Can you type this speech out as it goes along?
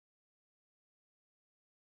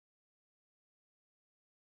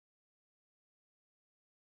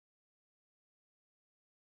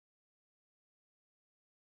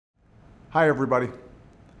Hi everybody.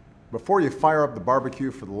 Before you fire up the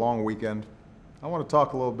barbecue for the long weekend, I want to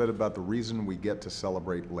talk a little bit about the reason we get to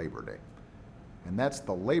celebrate Labor Day. And that's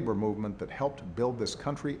the labor movement that helped build this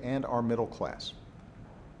country and our middle class.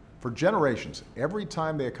 For generations, every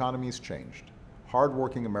time the economy's changed,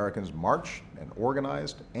 hardworking Americans marched and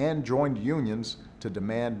organized and joined unions to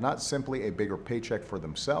demand not simply a bigger paycheck for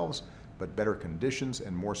themselves, but better conditions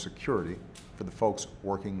and more security for the folks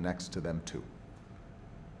working next to them too.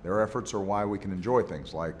 Their efforts are why we can enjoy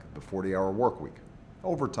things like the 40-hour work week,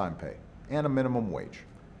 overtime pay, and a minimum wage.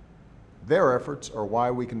 Their efforts are why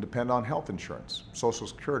we can depend on health insurance, Social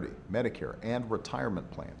Security, Medicare, and retirement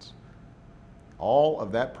plans. All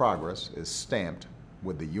of that progress is stamped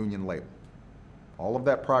with the union label. All of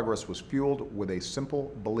that progress was fueled with a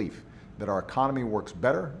simple belief that our economy works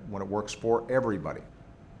better when it works for everybody.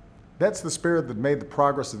 That's the spirit that made the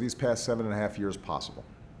progress of these past 7.5 years possible.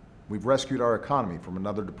 We've rescued our economy from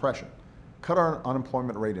another depression, cut our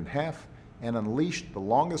unemployment rate in half, and unleashed the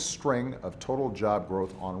longest string of total job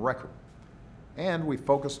growth on record. And we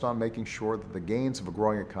focused on making sure that the gains of a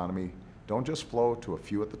growing economy don't just flow to a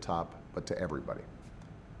few at the top, but to everybody.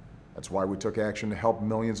 That's why we took action to help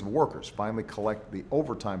millions of workers finally collect the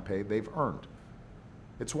overtime pay they've earned.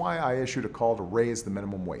 It's why I issued a call to raise the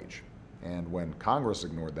minimum wage. And when Congress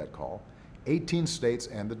ignored that call, 18 states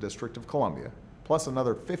and the District of Columbia, plus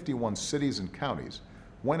another 51 cities and counties,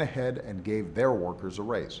 went ahead and gave their workers a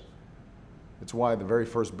raise. It's why the very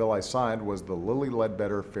first bill I signed was the Lilly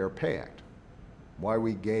Ledbetter Fair Pay Act, why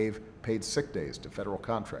we gave paid sick days to federal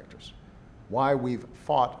contractors, why we've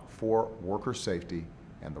fought for worker safety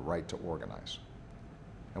and the right to organize.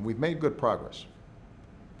 And we've made good progress.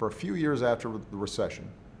 For a few years after the recession,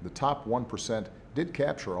 the top 1% did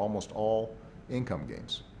capture almost all income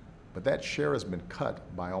gains, but that share has been cut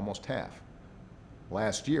by almost half.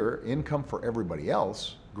 Last year, income for everybody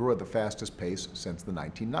else grew at the fastest pace since the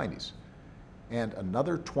 1990s. And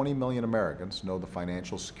another 20 million Americans know the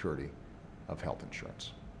financial security of health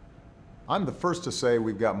insurance. I'm the first to say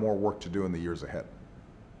we've got more work to do in the years ahead.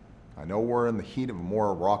 I know we're in the heat of a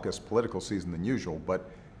more raucous political season than usual, but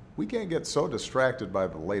we can't get so distracted by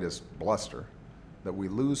the latest bluster that we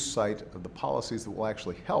lose sight of the policies that will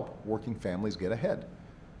actually help working families get ahead.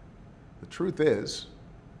 The truth is,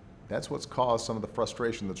 that's what's caused some of the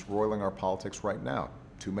frustration that's roiling our politics right now.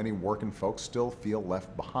 Too many working folks still feel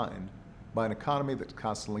left behind by an economy that's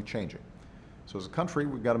constantly changing. So as a country,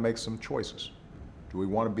 we've got to make some choices. Do we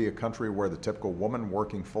want to be a country where the typical woman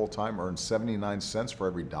working full-time earns 79 cents for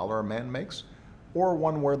every dollar a man makes, or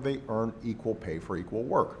one where they earn equal pay for equal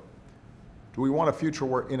work? Do we want a future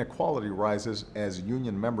where inequality rises as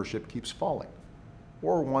union membership keeps falling,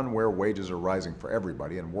 or one where wages are rising for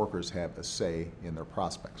everybody and workers have a say in their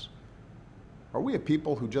prospects? Are we a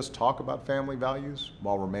people who just talk about family values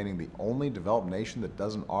while remaining the only developed nation that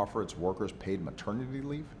doesn't offer its workers paid maternity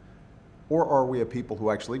leave? Or are we a people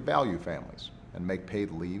who actually value families and make paid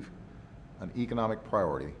leave an economic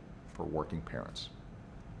priority for working parents?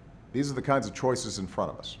 These are the kinds of choices in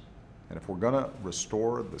front of us. And if we're going to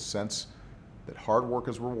restore the sense that hard work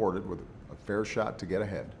is rewarded with a fair shot to get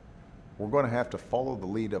ahead, we're going to have to follow the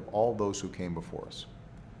lead of all those who came before us.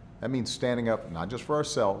 That means standing up not just for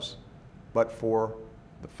ourselves, but for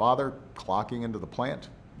the father clocking into the plant,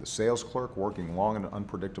 the sales clerk working long and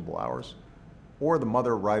unpredictable hours, or the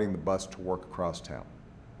mother riding the bus to work across town,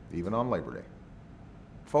 even on Labor Day.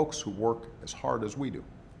 Folks who work as hard as we do.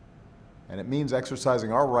 And it means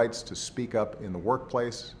exercising our rights to speak up in the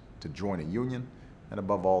workplace, to join a union, and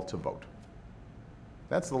above all, to vote.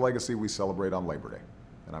 That's the legacy we celebrate on Labor Day,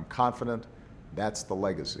 and I'm confident that's the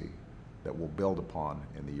legacy that we'll build upon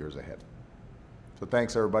in the years ahead. So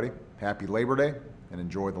thanks everybody, happy Labor Day, and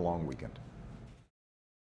enjoy the long weekend.